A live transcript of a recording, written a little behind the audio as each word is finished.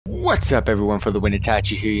What's up everyone, for the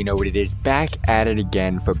Itachi here, you know what it is, back at it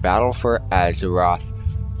again for Battle for Azeroth.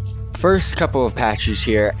 First couple of patches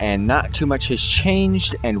here and not too much has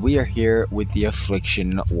changed, and we are here with the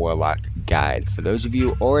Affliction Warlock guide. For those of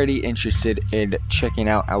you already interested in checking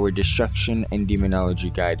out our Destruction and Demonology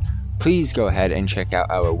guide, please go ahead and check out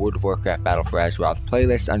our World of Warcraft Battle for Azeroth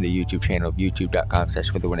playlist on the YouTube channel of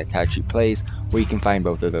youtube.com/FTWitachiPlays, where you can find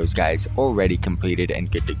both of those guides already completed and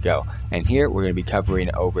good to go. And here we're going to be covering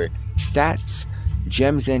over stats,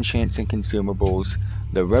 gems, enchants, and consumables,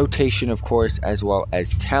 the rotation of course, as well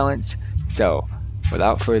as talents. So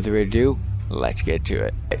without further ado, let's get to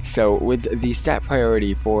it. So with the stat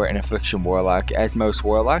priority for an Affliction Warlock, as most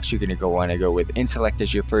Warlocks, you're going to want to go with Intellect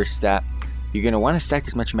as your first stat. You're going to want to stack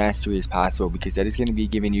as much Mastery as possible, because that is going to be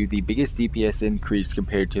giving you the biggest DPS increase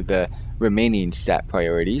compared to the remaining stat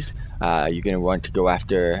priorities. You're going to want to go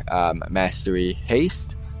after Mastery,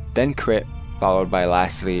 Haste, then Crit, followed by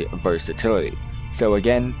lastly Versatility. So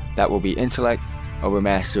again, that will be Intellect over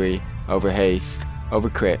Mastery, over Haste, over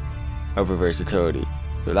Crit, over Versatility.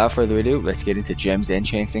 So without further ado, let's get into gems,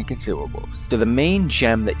 enchants, and consumables. So the main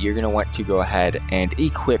gem that you're going to want to go ahead and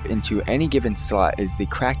equip into any given slot is the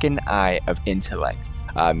Kraken Eye of Intellect.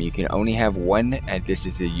 You can only have one, and this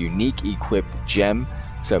is a unique equipped gem,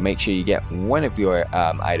 so make sure you get one of your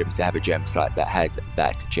items to have a gem slot that has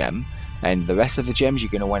that gem. And the rest of the gems,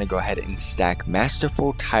 you're going to want to go ahead and stack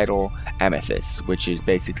Masterful Title Amethyst, which is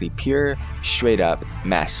basically pure, straight up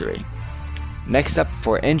mastery. Next up,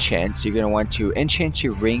 for enchants, you're going to want to enchant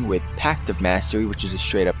your ring with Pact of Mastery, which is a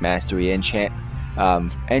straight up mastery enchant.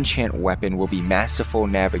 Enchant weapon will be Masterful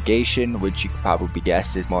Navigation, which you could probably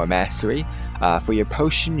guess is more mastery. For your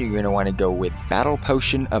potion, you're going to want to go with Battle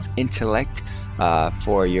Potion of Intellect.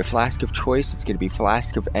 For your flask of choice, it's going to be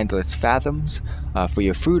Flask of Endless Fathoms. For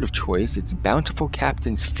your food of choice, it's Bountiful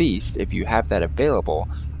Captain's Feast, if you have that available.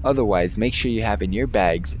 Otherwise, make sure you have in your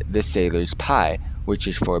bags the Sailor's Pie, which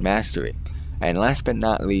is for mastery. And last but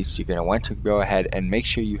not least, you're going to want to go ahead and make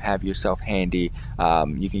sure you have yourself handy.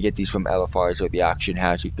 You can get these from LFRs or the auction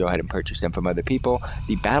house. You can go ahead and purchase them from other people.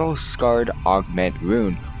 The Battle Scarred Augment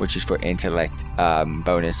Rune, which is for intellect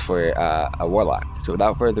bonus for a Warlock. So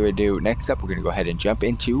without further ado, next up we're going to go ahead and jump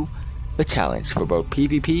into the talents for both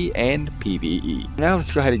PvP and PvE. Now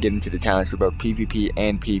let's go ahead and get into the talents for both PvP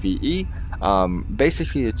and PvE.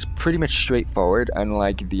 Basically it's pretty much straightforward,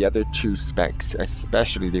 unlike the other two specs,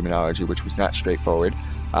 especially Demonology, which was not straightforward.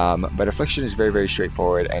 But Affliction is very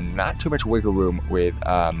straightforward and not too much wiggle room with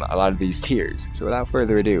a lot of these tiers. So without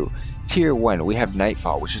further ado, Tier 1, we have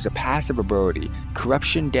Nightfall, which is a passive ability.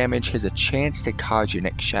 Corruption damage has a chance to cause your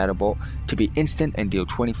next Shadow Bolt to be instant and deal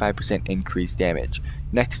 25% increased damage.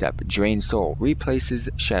 Next up, Drain Soul, replaces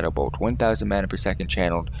Shadow Bolt, 1000 mana per second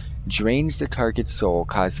channeled, drains the target's soul,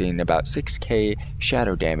 causing about 6k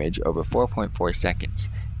shadow damage over 4.4 seconds.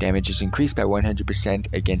 Damage is increased by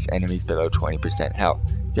 100% against enemies below 20% health.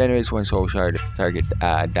 Generates 1 soul shard if the target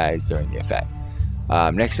dies during the effect.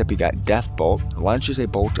 Next up, you got Death Bolt, launches a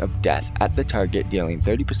bolt of death at the target, dealing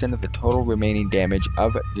 30% of the total remaining damage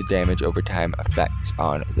of the damage over time effects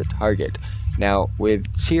on the target. Now, with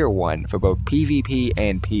Tier 1, for both PvP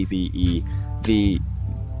and PvE, the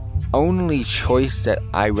only choice that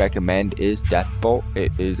I recommend is Death Bolt. It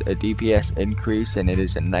is a DPS increase and it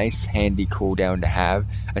is a nice handy cooldown to have,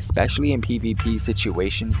 especially in PvP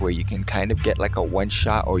situations where you can kind of get like a one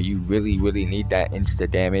shot, or you really need that insta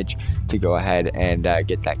damage to go ahead and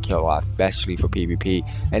get that kill off, especially for PvP.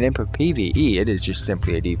 And then for PvE, it is just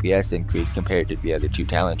simply a DPS increase compared to the other two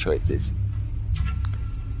talent choices.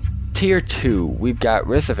 Tier 2, we've got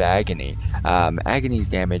Wrath of Agony. Agony's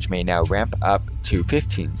damage may now ramp up to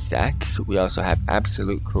 15 stacks. We also have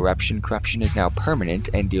Absolute Corruption. Corruption is now permanent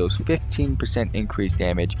and deals 15% increased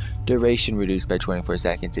damage, duration reduced by 24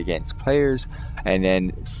 seconds against players. And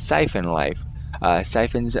then Siphon Life.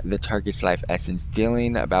 Siphons the target's life essence,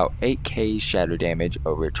 dealing about 8k shadow damage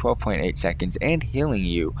over 12.8 seconds and healing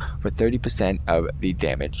you for 30% of the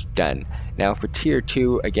damage done. Now for Tier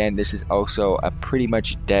 2, again, this is also a pretty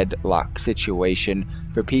much deadlock situation.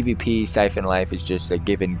 For PvP, Siphon Life is just a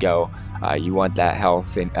give and go. You want that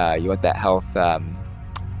health, and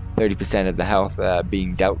 30% of the health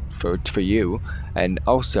being dealt for you, and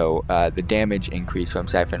also the damage increase from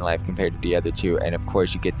Siphon Life compared to the other two, and of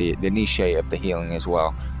course you get the niche of the healing as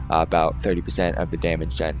well, about 30% of the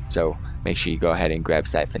damage done. So make sure you go ahead and grab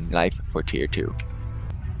Siphon Life for Tier 2.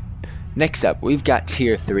 Next up, we've got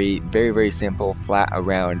Tier 3, very simple, flat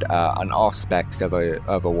around on all specs of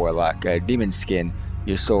a Warlock. Demon Skin.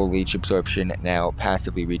 Your Soul Leech absorption now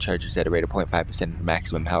passively recharges at a rate of 0.5% of the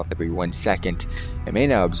maximum health every 1 second. It may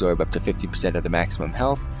now absorb up to 50% of the maximum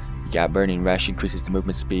health. You got Burning Rush, increases the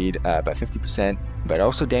movement speed by 50%, but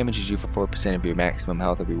also damages you for 4% of your maximum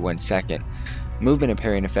health every 1 second. Movement and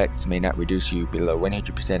parrying effects may not reduce you below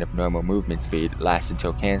 100% of normal movement speed, lasts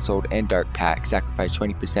until cancelled, and Dark Pact, sacrifice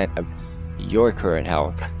 20% of your current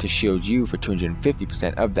health to shield you for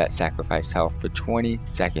 250% of that sacrificed health for 20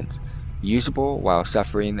 seconds. Usable while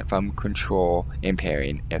suffering from control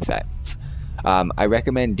impairing effects. I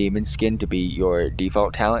recommend Demon Skin to be your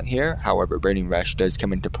default talent here. However, Burning Rush does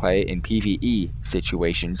come into play in PvE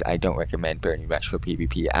situations. I don't recommend Burning Rush for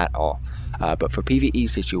PvP at all. But for PvE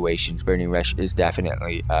situations, Burning Rush is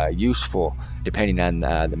definitely useful depending on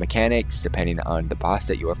the mechanics, depending on the boss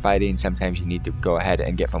that you are fighting. Sometimes you need to go ahead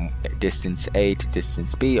and get from distance A to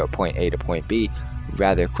distance B, or point A to point B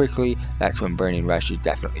rather quickly. That's when Burning Rush is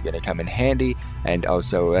definitely going to come in handy. And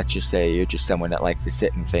also, let's just say you're just someone that likes to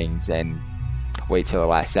sit in things and wait till the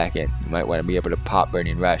last second. You might want to be able to pop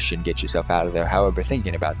Burning Rush and get yourself out of there. However,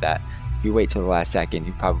 thinking about that, if you wait till the last second,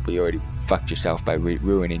 you probably already fucked yourself by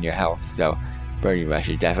ruining your health. So Burning Rush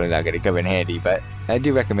is definitely not going to come in handy, but I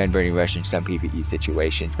do recommend Burning Rush in some PvE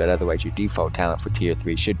situations. But otherwise, your default talent for tier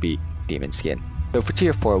 3 should be Demon Skin. So for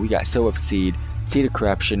tier 4, we got Soul of Seed. Seed of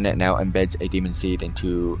Corruption that now embeds a demon seed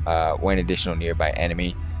into one additional nearby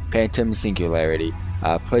enemy. Phantom Singularity.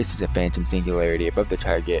 Places a Phantom Singularity above the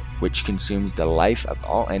target, which consumes the life of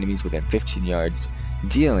all enemies within 15 yards,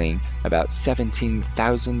 dealing about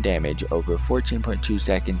 17,000 damage over 14.2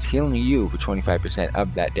 seconds, healing you for 25%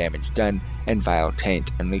 of that damage done. And Vile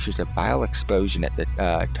Taint unleashes a vile explosion at the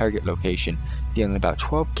target location, dealing about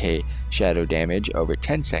 12k shadow damage over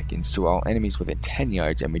 10 seconds to all enemies within 10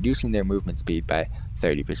 yards and reducing their movement speed by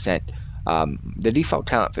 30%. The default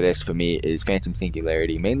talent for this for me is Phantom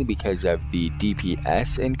Singularity, mainly because of the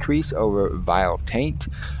DPS increase over Vile Taint.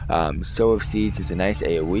 Soul of Seeds is a nice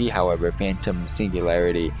AoE, however Phantom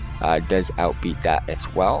Singularity does outbeat that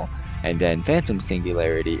as well. And then Phantom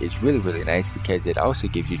Singularity is really nice because it also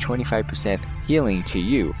gives you 25% healing to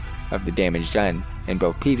you of the damage done in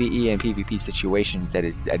both PvE and PvP situations. That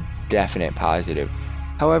is a definite positive.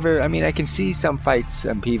 However, I mean, I can see some fights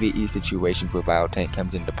and PvE situations where Vile Taint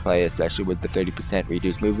comes into play, especially with the 30%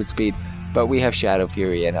 reduced movement speed, but we have Shadow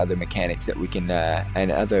Fury and other mechanics that we can,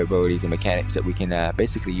 and other abilities and mechanics that we can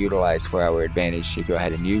basically utilize for our advantage to go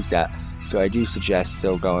ahead and use that. So I do suggest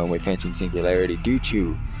still going with Phantom Singularity due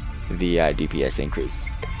to the DPS increase.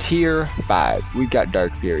 Tier 5, we've got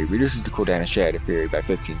Dark Fury, reduces the cooldown of Shadow Fury by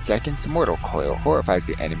 15 seconds. Mortal Coil horrifies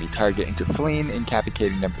the enemy target into fleeing,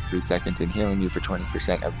 incapacitating them for 3 seconds and healing you for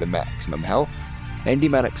 20% of the maximum health. And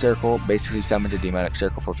Demonic Circle basically summons a Demonic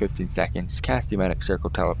Circle for 15 seconds. Cast Demonic Circle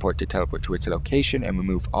teleport to its location and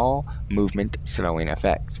remove all movement slowing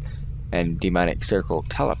effects. And Demonic Circle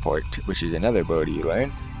Teleport, which is another ability you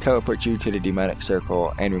learn, teleports you to the Demonic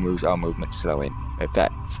Circle and removes all movement slowing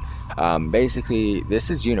effects. Basically, this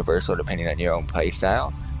is universal depending on your own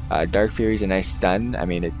playstyle. Dark Fury is a nice stun. I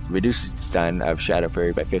mean, it reduces the stun of Shadow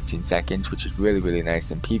Fury by 15 seconds, which is really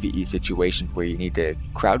nice in PvE situations where you need to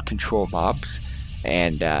crowd control mobs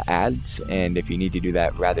and ads, and if you need to do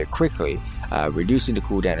that rather quickly, reducing the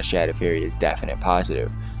cooldown of Shadow Fury is definite positive.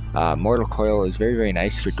 Mortal Coil is very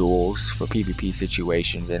nice for duels, for PvP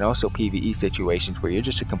situations, and also PvE situations where you're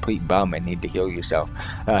just a complete bum and need to heal yourself.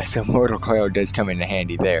 So Mortal Coil does come in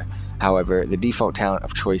handy there. However, the default talent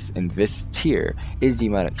of choice in this tier is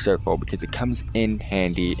Demonic Circle because it comes in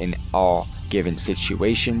handy in all given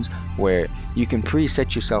situations where you can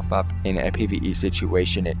preset yourself up in a PvE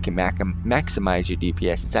situation. It can maximize your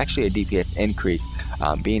DPS. It's actually a DPS increase,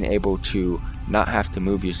 being able to not have to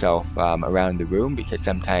move yourself around the room, because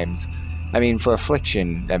sometimes, I mean, for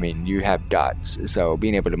Affliction, I mean, you have dots, so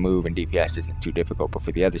being able to move in DPS isn't too difficult, but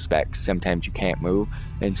for the other specs, sometimes you can't move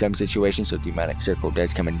in some situations, so Demonic Circle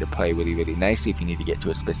does come into play really nicely if you need to get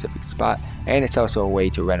to a specific spot, and it's also a way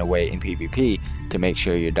to run away in PvP to make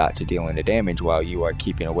sure your dots are dealing the damage while you are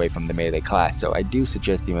keeping away from the melee class. So I do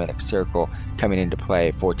suggest Demonic Circle coming into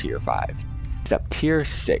play for tier 5. Next up, tier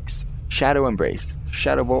 6. Shadow Embrace.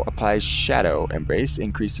 Shadow Bolt applies Shadow Embrace,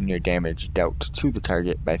 increasing your damage dealt to the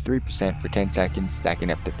target by 3% for 10 seconds,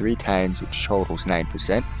 stacking up to 3 times, which totals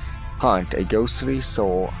 9%. Haunt. A ghostly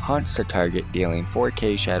soul haunts the target, dealing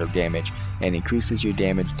 4k shadow damage, and increases your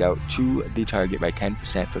damage dealt to the target by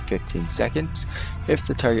 10% for 15 seconds. If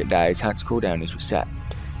the target dies, Haunt's cooldown is reset.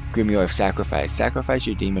 Grimoire of Sacrifice. Sacrifice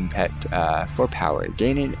your demon pet for power,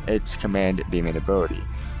 gaining its command demon ability,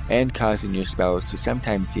 and causing your spells to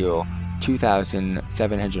sometimes deal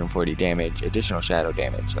 2,740 damage, additional shadow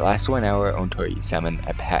damage. It lasts 1 hour until you summon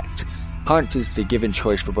a pet. Haunt is the given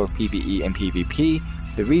choice for both PvE and PvP.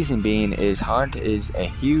 The reason being is Haunt is a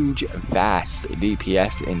huge, vast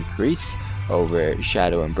DPS increase over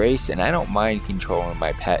Shadow Embrace, and I don't mind controlling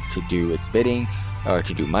my pet to do its bidding, or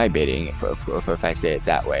to do my bidding, if I say it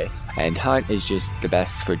that way. And Hunt is just the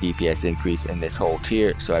best for DPS increase in this whole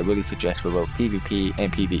tier, so I really suggest for both PvP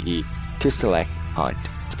and PvE to select Hunt.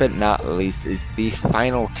 Last but not least is the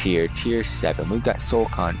final tier, tier 7. We've got Soul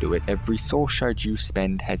Conduit. Every soul shard you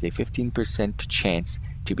spend has a 15% chance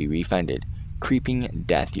to be refunded. Creeping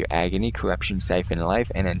Death. Your Agony, Corruption, Siphon Life,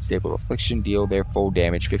 and Unstable Affliction deal their full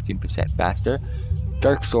damage 15% faster.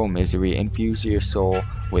 Dark Soul Misery. Infuse your soul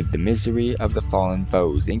with the misery of the fallen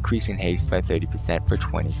foes, increasing haste by 30% for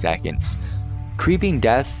 20 seconds. Creeping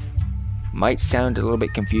Death might sound a little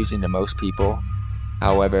bit confusing to most people.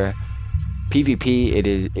 However,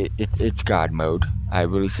 PvP, it's God mode. I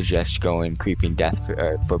really suggest going Creeping Death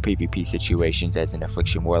for PvP situations as an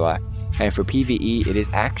Affliction Warlock. And for PvE, it is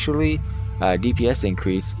actually DPS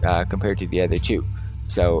increase compared to the other two.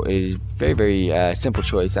 So it is very simple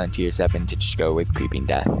choice on tier 7 to just go with Creeping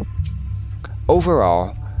Death.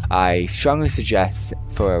 Overall, I strongly suggest,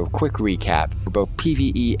 for a quick recap, for both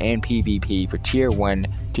PvE and PvP, for tier 1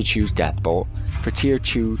 to choose Deathbolt, for tier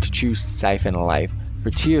 2 to choose Siphon Life, for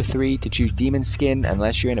tier 3 to choose Demon Skin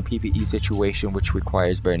unless you're in a PvE situation which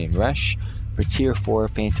requires Burning Rush, for tier 4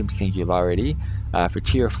 Phantom Singularity, for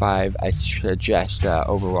tier 5 I suggest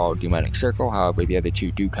overall Demonic Circle, however the other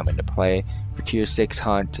two do come into play, for tier 6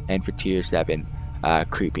 Hunt, and for tier 7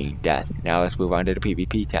 Creeping Death. Now let's move on to the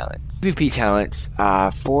PvP talents. PvP talents,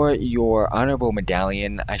 for your Honorable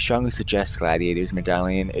Medallion, I strongly suggest Gladiator's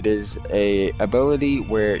Medallion. It is a ability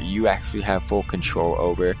where you actually have full control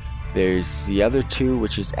over. There's the other two,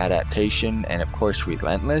 which is Adaptation and of course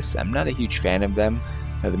Relentless. I'm not a huge fan of them.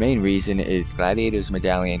 The main reason is Gladiator's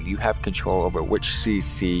Medallion, you have control over which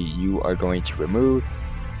CC you are going to remove.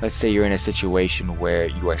 Let's say you're in a situation where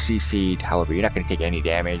you are CC'd, however you're not going to take any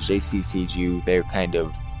damage. They CC'd you, they're kind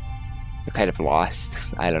of lost.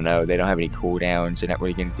 I don't know, they don't have any cooldowns, they're not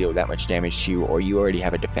really going to deal that much damage to you, or you already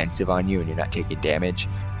have a defensive on you and you're not taking damage.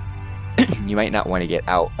 You might not want to get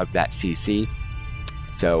out of that CC,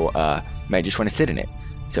 so you might just want to sit in it.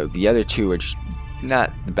 So the other two are just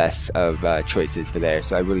not the best of choices for there,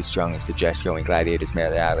 so I really strongly suggest going Gladiator's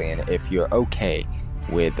Medallion if you're okay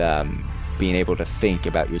with being able to think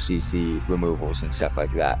about your CC removals and stuff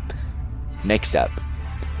like that. Next up,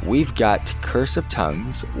 we've got Curse of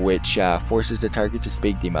Tongues, which forces the target to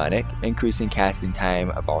speak demonic, increasing casting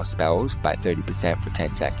time of all spells by 30% for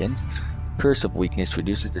 10 seconds. Curse of Weakness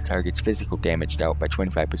reduces the target's physical damage dealt by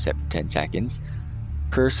 25% for 10 seconds.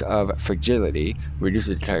 Curse of Fragility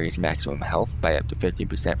reduces the target's maximum health by up to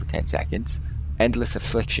 15% for 10 seconds. Endless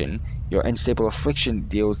Affliction. Your Unstable Affliction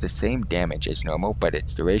deals the same damage as normal, but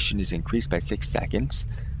its duration is increased by 6 seconds.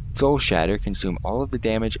 Soul Shatter. Consume all of the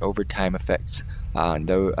damage over time effects on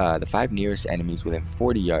the 5 nearest enemies within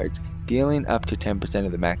 40 yards, dealing up to 10%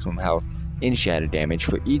 of the maximum health in shatter damage.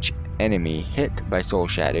 For each enemy hit by Soul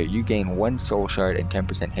Shatter, you gain 1 Soul Shard and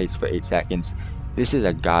 10% haste for 8 seconds. This is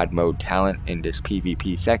a God mode talent in this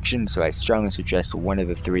PvP section, so I strongly suggest one of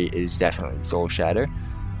the 3 is definitely Soul Shatter.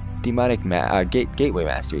 Demonic Gateway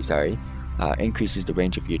Mastery, increases the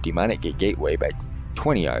range of your Demonic Gateway by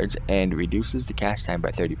 20 yards and reduces the cast time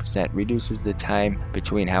by 30%. Reduces the time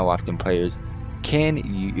between how often players can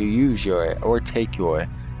use your or take your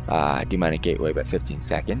Demonic Gateway by 15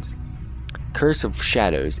 seconds. Curse of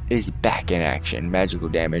Shadows is back in action. Magical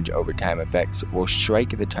damage over time effects will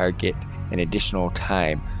strike the target an additional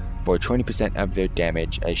time for 20% of their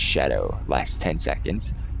damage as shadow. Lasts 10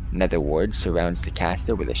 seconds. Nether Ward surrounds the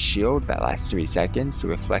caster with a shield that lasts 3 seconds,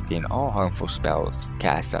 reflecting all harmful spells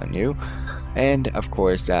cast on you. And of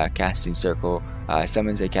course, Casting Circle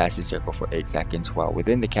summons a casting circle for 8 seconds. While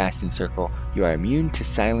within the casting circle, you are immune to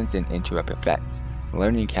silence and interrupt effects.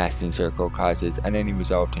 Learning Casting Circle causes unending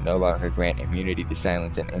resolve to no longer grant immunity to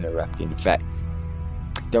silence and interrupting effects.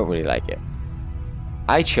 Don't really like it.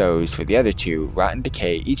 I chose, for the other two, Rotten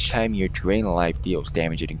Decay. Each time your Drain Life deals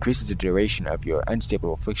damage, it increases the duration of your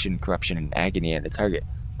Unstable Affliction, Corruption, and Agony on the target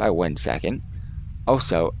by 1 second.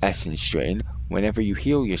 Also, Essence Drain. Whenever you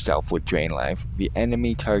heal yourself with Drain Life, the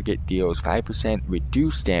enemy target deals 5%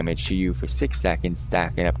 reduced damage to you for 6 seconds,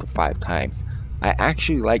 stacking up to 5 times. I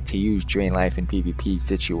actually like to use Drain Life in PvP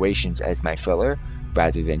situations as my filler,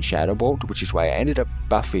 rather than Shadow Bolt, which is why I ended up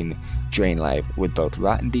buffing Drain Life with both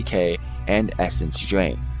Rotten Decay and Essence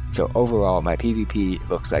Drain. So overall, my PvP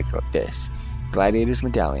looks like this: Gladiator's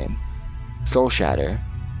Medallion, Soul Shatter,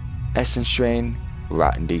 Essence Drain,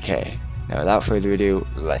 Rotten Decay. Now without further ado,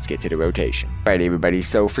 let's get to the rotation. Alright everybody,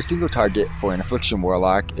 so for single target for an Affliction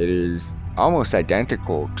Warlock, it is almost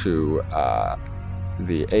identical to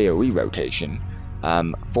the AoE rotation.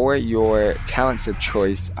 For your talents of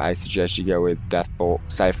choice, I suggest you go with Deathbolt,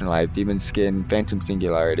 Siphon Life, Demon Skin, Phantom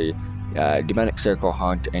Singularity, Demonic Circle,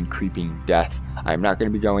 Haunt, and Creeping Death. I'm not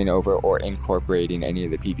going to be going over or incorporating any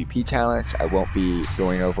of the PvP talents. I won't be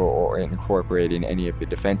going over or incorporating any of the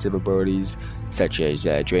defensive abilities, such as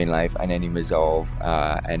Drain Life, Unending Resolve,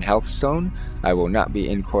 and Health Stone. I will not be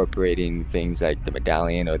incorporating things like the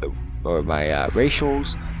Medallion or my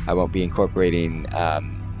racials. I won't be incorporating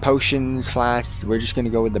potions, flasks. We're just going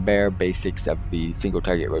to go with the bare basics of the single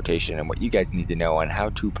target rotation and what you guys need to know on how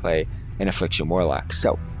to play an Affliction Warlock.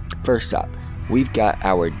 So, first up, we've got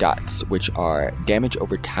our dots, which are damage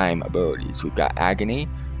over time abilities. We've got Agony,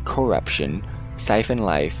 Corruption, Siphon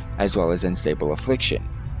Life, as well as Unstable Affliction.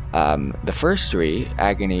 The first three,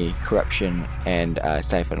 Agony, Corruption, and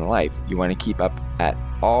Siphon Life, you want to keep up at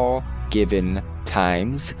all given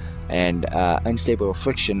times, and Unstable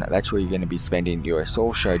Affliction, that's where you're going to be spending your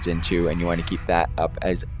soul shards into, and you want to keep that up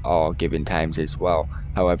as all given times as well.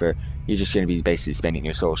 However, you're just going to be basically spending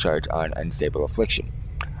your soul shards on Unstable Affliction.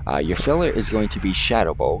 Your filler is going to be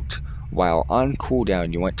Shadow Bolt, while on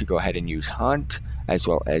cooldown you want to go ahead and use Haunt as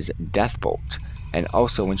well as Deathbolt. And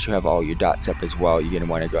also, once you have all your dots up as well, you're going to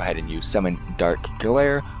want to go ahead and use Summon Dark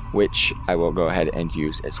Glare, which I will go ahead and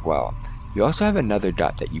use as well. You also have another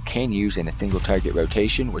dot that you can use in a single target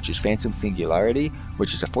rotation, which is Phantom Singularity,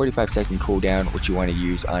 which is a 45-second cooldown, which you want to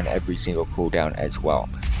use on every single cooldown as well.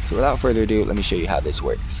 So without further ado, let me show you how this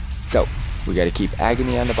works. So, we got to keep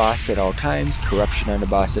Agony on the boss at all times, Corruption on the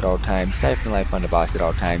boss at all times, Siphon Life on the boss at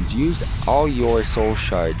all times. Use all your soul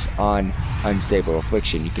shards on Unstable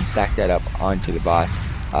Affliction. You can stack that up onto the boss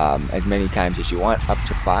as many times as you want, up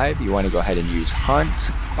to 5. You want to go ahead and use Haunt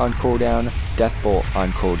on cooldown, Deathbolt on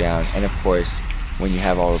cooldown, and of course, when you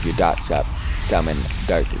have all of your dots up, Summon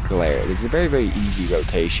Dark Glare. It's a very, very easy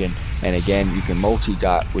rotation, and again, you can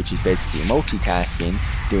multi-dot, which is basically multitasking,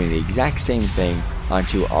 doing the exact same thing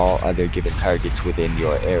onto all other given targets within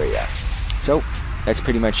your area. So, that's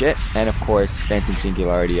pretty much it, and of course, Phantom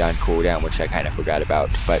Singularity on cooldown, which I kind of forgot about,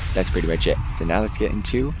 but that's pretty much it. So now let's get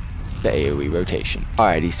into the AoE rotation.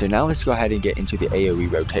 Alrighty, so now let's go ahead and get into the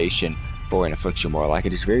AoE rotation for an Affliction Warlock.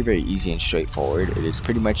 It is very, very easy and straightforward. It is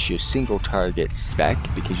pretty much your single target spec,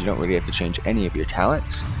 because you don't really have to change any of your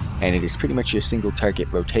talents, and it is pretty much your single target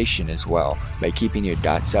rotation as well, by keeping your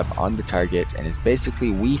dots up on the target, and it's basically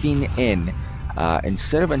weaving in.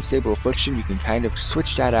 Instead of Unstable Affliction, you can kind of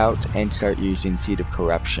switch that out and start using Seed of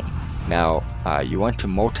Corruption. Now, you want to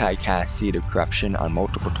multi-cast Seed of Corruption on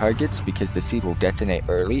multiple targets, because the seed will detonate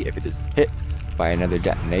early if it is hit by another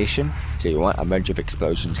detonation. So you want a bunch of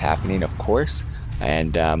explosions happening, of course,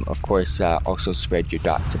 and of course also spread your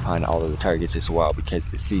dots upon all of the targets as well, because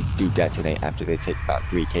the seeds do detonate after they take about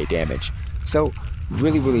 3k damage. So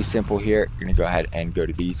really, really simple here. You're going to go ahead and go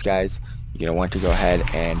to these guys. You're going to want to go ahead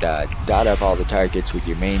and dot up all the targets with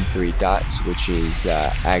your main 3 dots, which is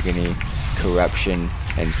Agony, Corruption,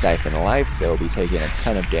 and Siphon Life. They will be taking a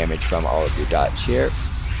ton of damage from all of your dots here.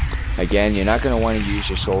 Again, you're not going to want to use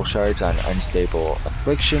your soul shards on Unstable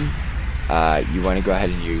Affliction. You want to go ahead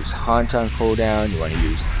and use Haunt on cooldown. You want to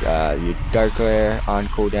use your Dark Glare on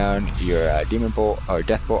cooldown, your Demon Bolt or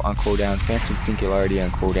Death Bolt on cooldown, Phantom Singularity on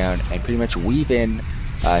cooldown, and pretty much weave in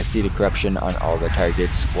Seed of Corruption on all the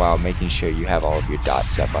targets while making sure you have all of your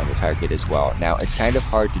dots up on the target as well. Now, it's kind of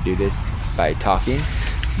hard to do this by talking,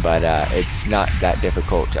 but it's not that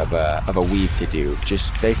difficult of a weave to do.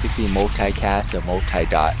 Just basically multicast or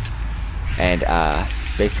multi-dot, and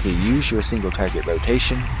basically use your single target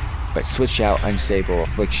rotation, but switch out Unstable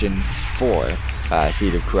Affliction for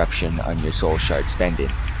Seed of Corruption on your soul shard spending.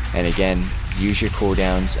 And again, use your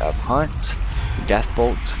cooldowns of Haunt,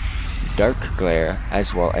 Deathbolt, Dark Glare,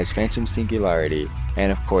 as well as Phantom Singularity,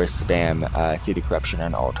 and of course spam Seed of Corruption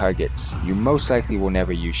on all targets. You most likely will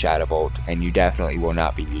never use Shadow Bolt, and you definitely will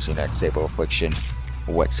not be using Unstable Affliction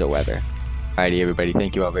whatsoever. Alrighty everybody,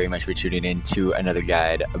 thank you all very much for tuning in to another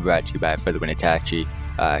guide brought to you by FTWitachi.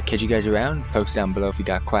 Catch you guys around. Post down below if you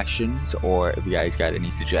got questions, or if you guys got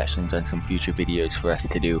any suggestions on some future videos for us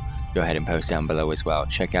to do. Go ahead and post down below as well.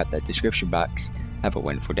 Check out that description box. Have a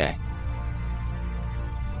wonderful day.